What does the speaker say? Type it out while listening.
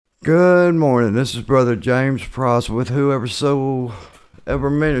Good morning. This is Brother James Price with Whoever Soul Ever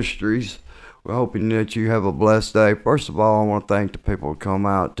Ministries. We're hoping that you have a blessed day. First of all, I want to thank the people who come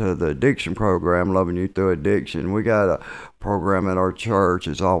out to the addiction program, Loving You Through Addiction. We got a program at our church.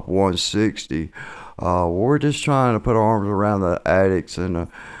 It's off 160. We're just trying to put our arms around the addicts and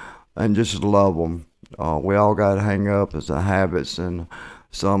just love them. We all got hang-ups and habits, and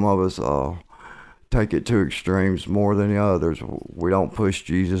some of us take it to extremes more than the others. We don't push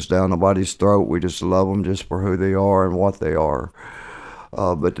Jesus down nobody's throat. We just love them just for who they are and what they are.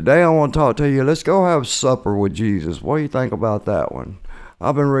 But today I want to talk to you. Let's go have supper with Jesus. What do you think about that one?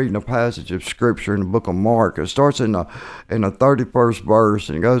 I've been reading a passage of scripture in the book of Mark. It starts in the 31st verse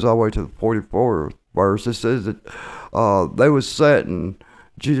and it goes all the way to the 44th verse. It says that they was sitting.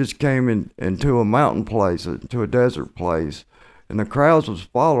 Jesus came into a mountain place, into a desert place, and the crowds was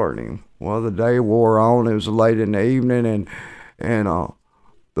following him. Well, the day wore on. It was late in the evening, and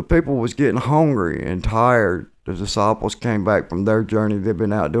the people was getting hungry and tired. The disciples came back from their journey. They've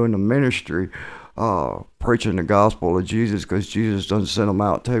been out doing the ministry, preaching the gospel of Jesus, because Jesus doesn't send them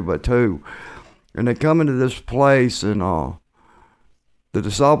out two by two. And they come into this place, and the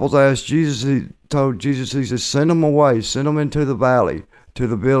disciples asked Jesus. He told Jesus, he said, send them away, send them into the valley, to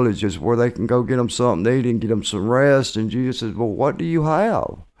the villages where they can go get them something to eat and get them some rest. And Jesus says, well, what do you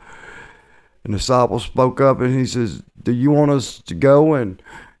have? And the disciple spoke up and he says, do you want us to go and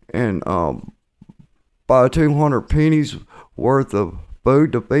buy 200 pennies worth of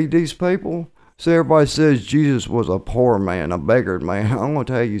food to feed these people? See, everybody says Jesus was a poor man, a beggared man. I'm going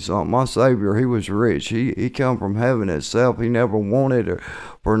to tell you something. My Savior, he was rich. He come from heaven itself. He never wanted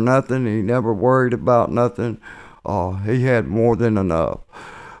for nothing. He never worried about nothing. He had more than enough.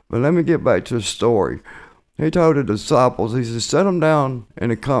 But let me get back to the story. He told the disciples, he said, set them down in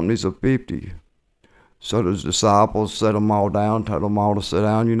the companies of 50. So the disciples set them all down, told them all to sit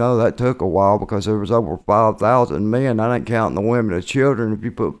down. You know, that took a while because there was over 5,000 men. I ain't counting the women and children. If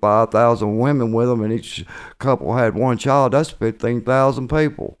you put 5,000 women with them and each couple had one child, that's 15,000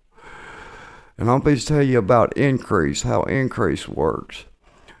 people. And I'm going to tell you about increase, how increase works.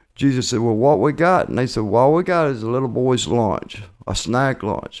 Jesus said, well, what we got? And they said, well, all we got is a little boy's lunch, a snack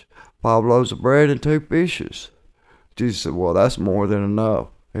lunch, 5 loaves of bread and 2 fishes. Jesus said, well, that's more than enough.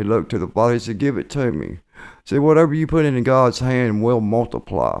 He looked to the Father, he said, give it to me. See, whatever you put in God's hand will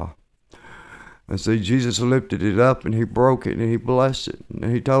multiply. And see, Jesus lifted it up and he broke it and he blessed it.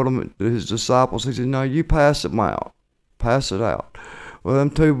 And he told him, his disciples, he said, no, you pass them out. Pass it out. Well,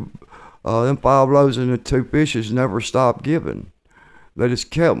 them 5 loaves and the 2 fishes never stopped giving. They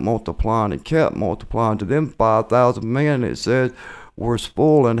just kept multiplying and kept multiplying. To them 5,000 men, it said, were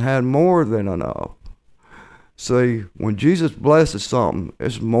full and had more than enough. See, when Jesus blesses something,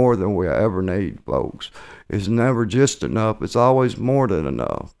 it's more than we ever need, folks. It's never just enough. It's always more than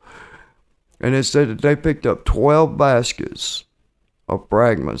enough. And it said that they picked up 12 baskets of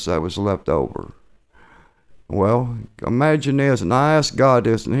fragments that was left over. Well, imagine this, and I asked God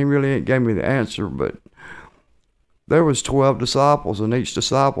this, and he really ain't gave me the answer, but there was 12 disciples, and each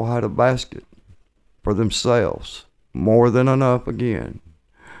disciple had a basket for themselves. More than enough again.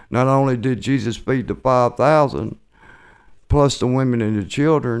 Not only did Jesus feed the 5,000, plus the women and the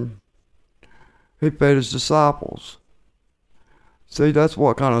children, he fed his disciples. See, that's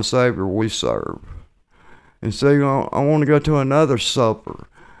what kind of Savior we serve. And see, I want to go to another supper.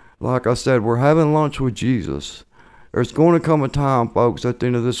 Like I said, we're having lunch with Jesus. There's going to come a time, folks, at the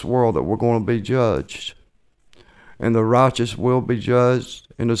end of this world that we're going to be judged. And the righteous will be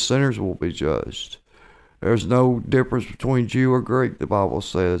judged, and the sinners will be judged. There's no difference between Jew or Greek, the Bible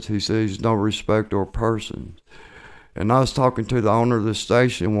says. He says no respect or person. And I was talking to the owner of the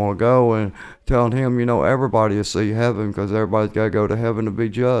station a while ago and telling him, you know, everybody will see heaven because everybody's got to go to heaven to be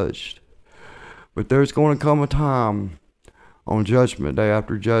judged. But there's going to come a time on Judgment Day,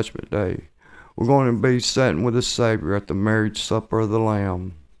 after Judgment Day, we're going to be sitting with the Savior at the marriage supper of the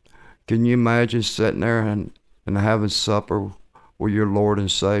Lamb. Can you imagine sitting there and having supper with your Lord and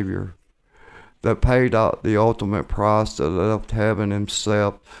Savior that paid out the ultimate price, that left heaven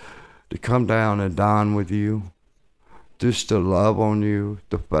himself to come down and dine with you, just to love on you,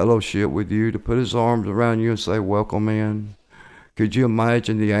 to fellowship with you, to put his arms around you and say, welcome in? Could you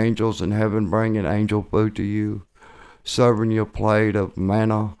imagine the angels in heaven bringing angel food to you, serving you a plate of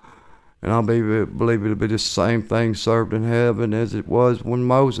manna? And I believe it'll be the same thing served in heaven as it was when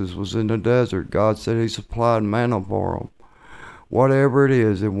Moses was in the desert. God said he supplied manna for him. Whatever it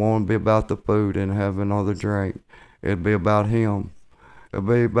is, it won't be about the food in heaven or the drink. It'll be about him. It'll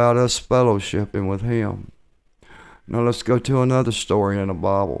be about us fellowshipping with him. Now let's go to another story in the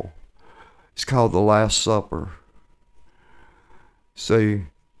Bible. It's called the Last Supper. See,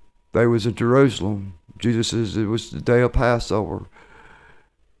 They was in Jerusalem. Jesus says it was the day of Passover.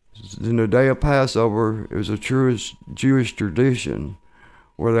 In the day of Passover, it was a true Jewish tradition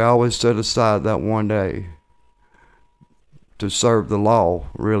where they always set aside that one day to serve the law,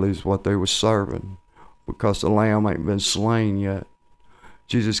 really is what they was serving, because the lamb ain't been slain yet.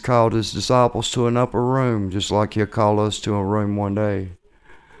 Jesus called his disciples to an upper room, just like he'll call us to a room one day.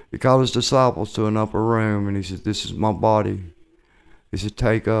 He called his disciples to an upper room, and he said, "This is my body." He said,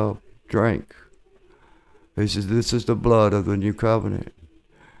 "Take up, drink." He said, "This is the blood of the new covenant."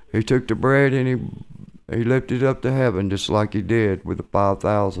 He took the bread and he lifted it up to heaven, just like he did with the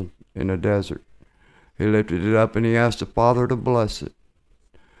 5,000 in the desert. He lifted it up and he asked the Father to bless it.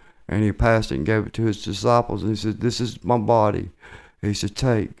 And he passed it and gave it to his disciples. And he said, "This is my body." He said,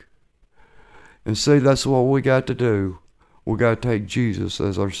 "Take." And see, that's what we got to do. We got to take Jesus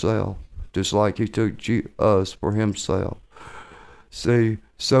as ourselves, just like he took us for himself. See,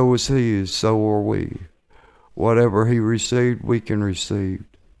 so as he is, so are we. Whatever he received, we can receive.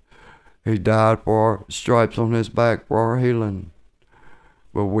 He died for our stripes on his back for our healing.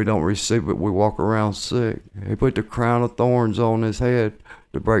 But we don't receive it, we walk around sick. He put the crown of thorns on his head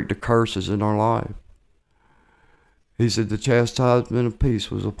to break the curses in our life. He said the chastisement of peace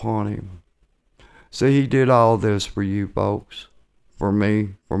was upon him. See, he did all this for you folks, for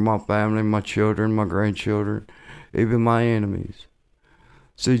me, for my family, my children, my grandchildren, even my enemies.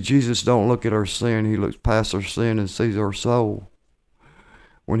 See, Jesus don't look at our sin, he looks past our sin and sees our soul.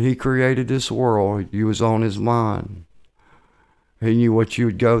 When he created this world, you was on his mind. He knew what you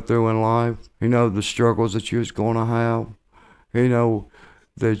would go through in life. He knew the struggles that you was going to have. He knew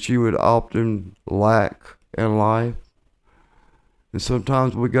that you would often lack in life. And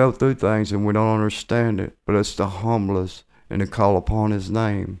sometimes we go through things and we don't understand it, but it's to humble us and to call upon his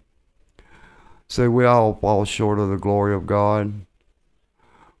name. See, we all fall short of the glory of God.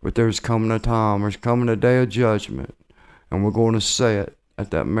 But there's coming a time, there's coming a day of judgment, and we're going to sit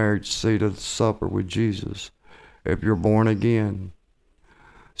at that marriage seat of the supper with Jesus, if you're born again.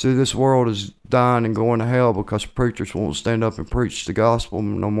 See, this world is dying and going to hell because preachers won't stand up and preach the gospel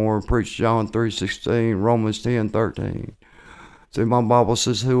no more and preach John 3:16, Romans 10:13. See, my Bible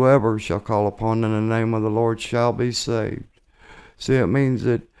says, "Whoever shall call upon in the name of the Lord shall be saved." See, it means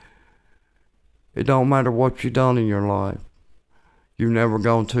that it don't matter what you've done in your life. You've never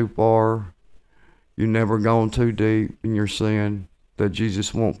gone too far. You've never gone too deep in your sin that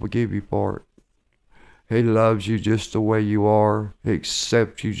Jesus won't forgive you for it. He loves you just the way you are. He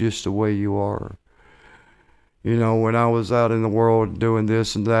accepts you just the way you are. You know, when I was out in the world doing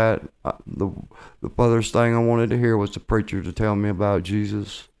this and that, the furthest thing I wanted to hear was the preacher to tell me about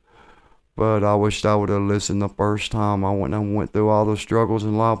Jesus. But I wished I would have listened the first time I went through all the struggles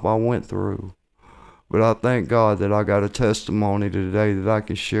in life I went through. But I thank God that I got a testimony today that I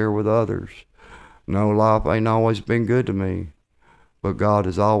can share with others. No, life ain't always been good to me, but God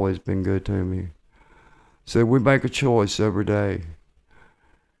has always been good to me. So we make a choice every day.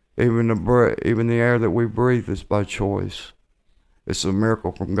 Even the air that we breathe is by choice. It's a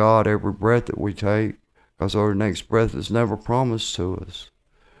miracle from God every breath that we take, because our next breath is never promised to us.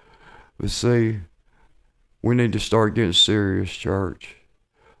 But see, we need to start getting serious, church.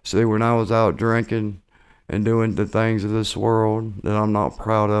 See, when I was out drinking and doing the things of this world that I'm not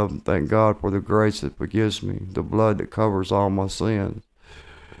proud of, thank God for the grace that forgives me, the blood that covers all my sins.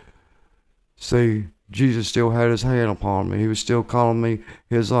 See, Jesus still had his hand upon me. He was still calling me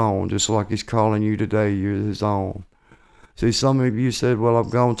his own, just like he's calling you today, you're his own. See, some of you said, "Well, I've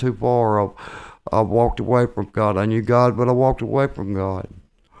gone too far. I've walked away from God. I knew God, but I walked away from God.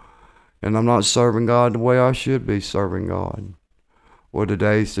 And I'm not serving God the way I should be serving God." Well,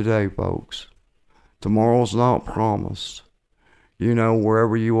 today's today, folks. Tomorrow's not promised. You know,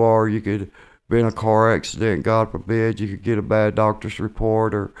 wherever you are, you could be in a car accident, God forbid. You could get a bad doctor's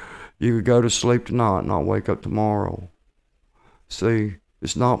report, or you could go to sleep tonight and not wake up tomorrow. See,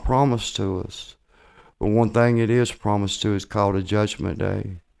 it's not promised to us. But one thing it is promised to is called a judgment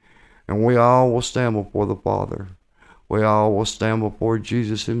day. And we all will stand before the Father. We all will stand before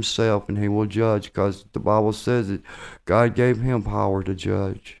Jesus himself, and he will judge, because the Bible says that God gave him power to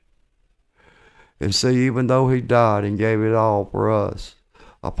judge. And see, even though he died and gave it all for us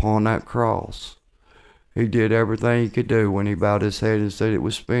upon that cross, he did everything he could do when he bowed his head and said it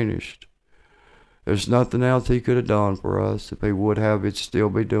was finished. There's nothing else he could have done for us. If he would have, he'd still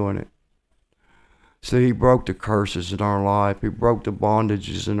be doing it. See, he broke the curses in our life. He broke the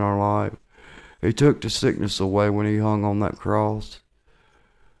bondages in our life. He took the sickness away when he hung on that cross.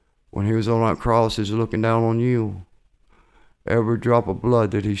 When he was on that cross, he was looking down on you. Every drop of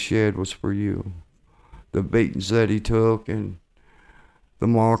blood that he shed was for you. The beatings that he took and the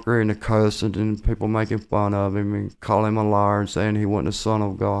mockery and the cussing and people making fun of him and calling him a liar and saying he wasn't the Son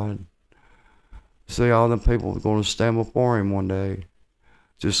of God. See, all them people are going to stand before him one day,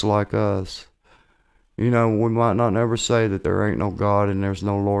 just like us. We might not never say that there ain't no God and there's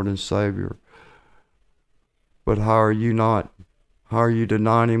no Lord and Savior. But how are you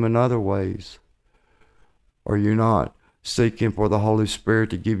denying him in other ways? Are you not seeking for the Holy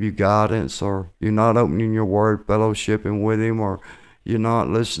Spirit to give you guidance? Or you're not opening your word, fellowshipping with him? Or you're not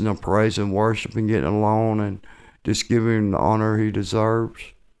listening to praise and worship and getting along and just giving him the honor he deserves?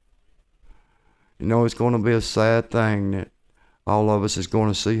 It's going to be a sad thing that all of us is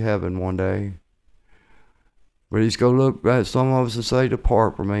going to see heaven one day. But he's going to look at some of us and say,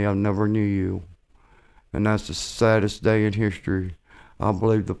 "Depart from me, I never knew you." And that's the saddest day in history. I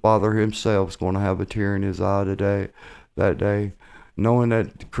believe the Father himself is going to have a tear in his eye that day, knowing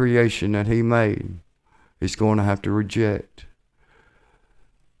that the creation that he made, he's going to have to reject.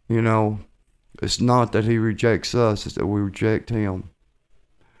 It's not that he rejects us, it's that we reject him.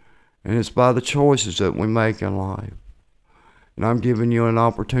 And it's by the choices that we make in life. And I'm giving you an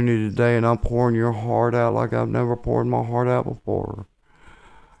opportunity today, and I'm pouring your heart out like I've never poured my heart out before.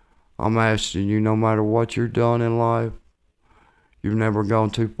 I'm asking you, no matter what you've done in life, you've never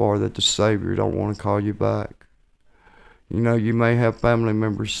gone too far that the Savior don't want to call you back. You may have family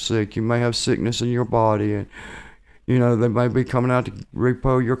members sick. You may have sickness in your body, and they may be coming out to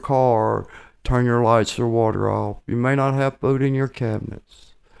repo your car or turn your lights or water off. You may not have food in your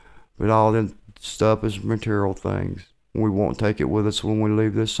cabinets, but all that stuff is material things. We won't take it with us when we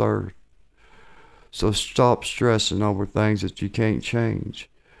leave this earth. So stop stressing over things that you can't change.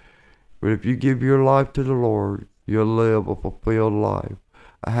 But if you give your life to the Lord, you'll live a fulfilled life,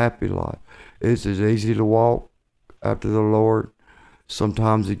 a happy life. It's as easy to walk after the Lord.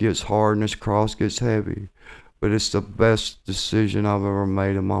 Sometimes it gets hard and this cross gets heavy, but it's the best decision I've ever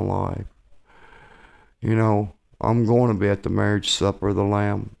made in my life. I'm going to be at the marriage supper of the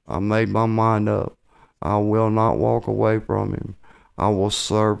Lamb. I made my mind up. I will not walk away from him. I will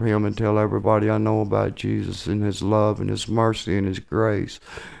serve him and tell everybody I know about Jesus and his love and his mercy and his grace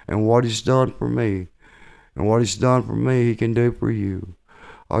and what he's done for me. And what he's done for me, he can do for you.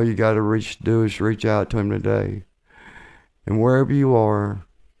 All you got to do is reach out to him today. And wherever you are,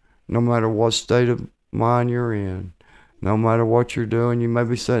 no matter what state of mind you're in, no matter what you're doing, you may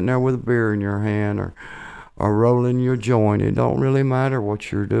be sitting there with a beer in your hand or rolling your joint. It don't really matter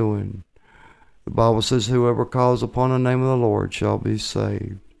what you're doing. The Bible says, "Whoever calls upon the name of the Lord shall be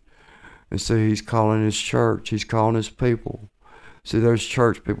saved." And see, he's calling his church. He's calling his people. See, there's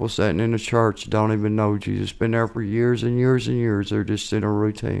church people sitting in the church that don't even know Jesus. Been there for years and years and years. They're just in a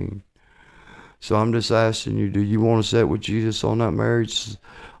routine. So I'm just asking you, do you want to sit with Jesus on that marriage,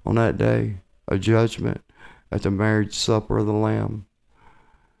 on that day of judgment, at the marriage supper of the Lamb?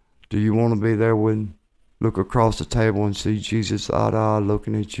 Do you want to be there look across the table and see Jesus eye to eye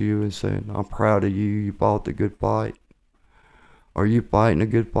looking at you and saying, "I'm proud of you, you fought the good fight"? Are you fighting a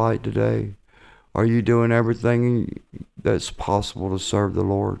good fight today? Are you doing everything that's possible to serve the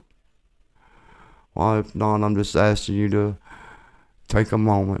Lord? Well, if not, I'm just asking you to take a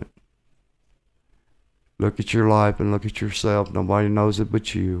moment. Look at your life and look at yourself. Nobody knows it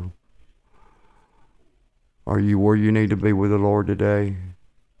but you. Are you where you need to be with the Lord today?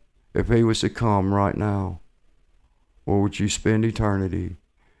 If he was to come right now, where would you spend eternity?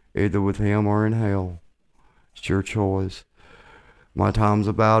 Either with him or in hell. It's your choice. My time's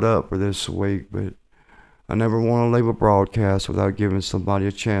about up for this week, but I never want to leave a broadcast without giving somebody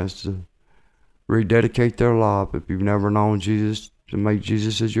a chance to rededicate their life. If you've never known Jesus, to make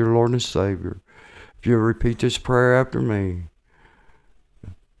Jesus as your Lord and Savior. If you repeat this prayer after me,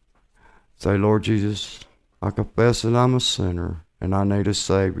 say, "Lord Jesus, I confess that I'm a sinner and I need a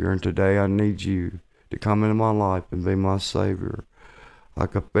Savior, and today I need you to come into my life and be my Savior. I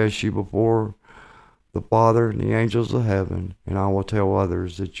confess you before the Father and the angels of heaven, and I will tell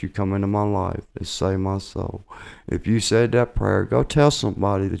others that you come into my life and save my soul." If you said that prayer, go tell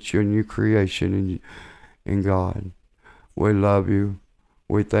somebody that you're a new creation in God. We love you.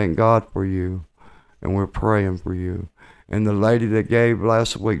 We thank God for you, and we're praying for you. And the lady that gave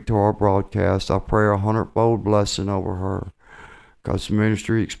last week to our broadcast, I pray 100-fold blessing over her, because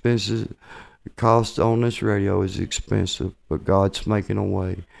ministry expenses, the cost on this radio is expensive, but God's making a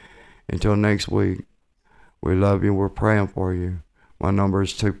way. Until next week, we love you. We're praying for you. My number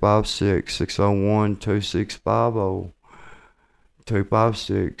is 256-601-2650.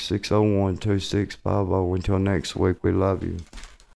 256-601-2650. Until next week, we love you.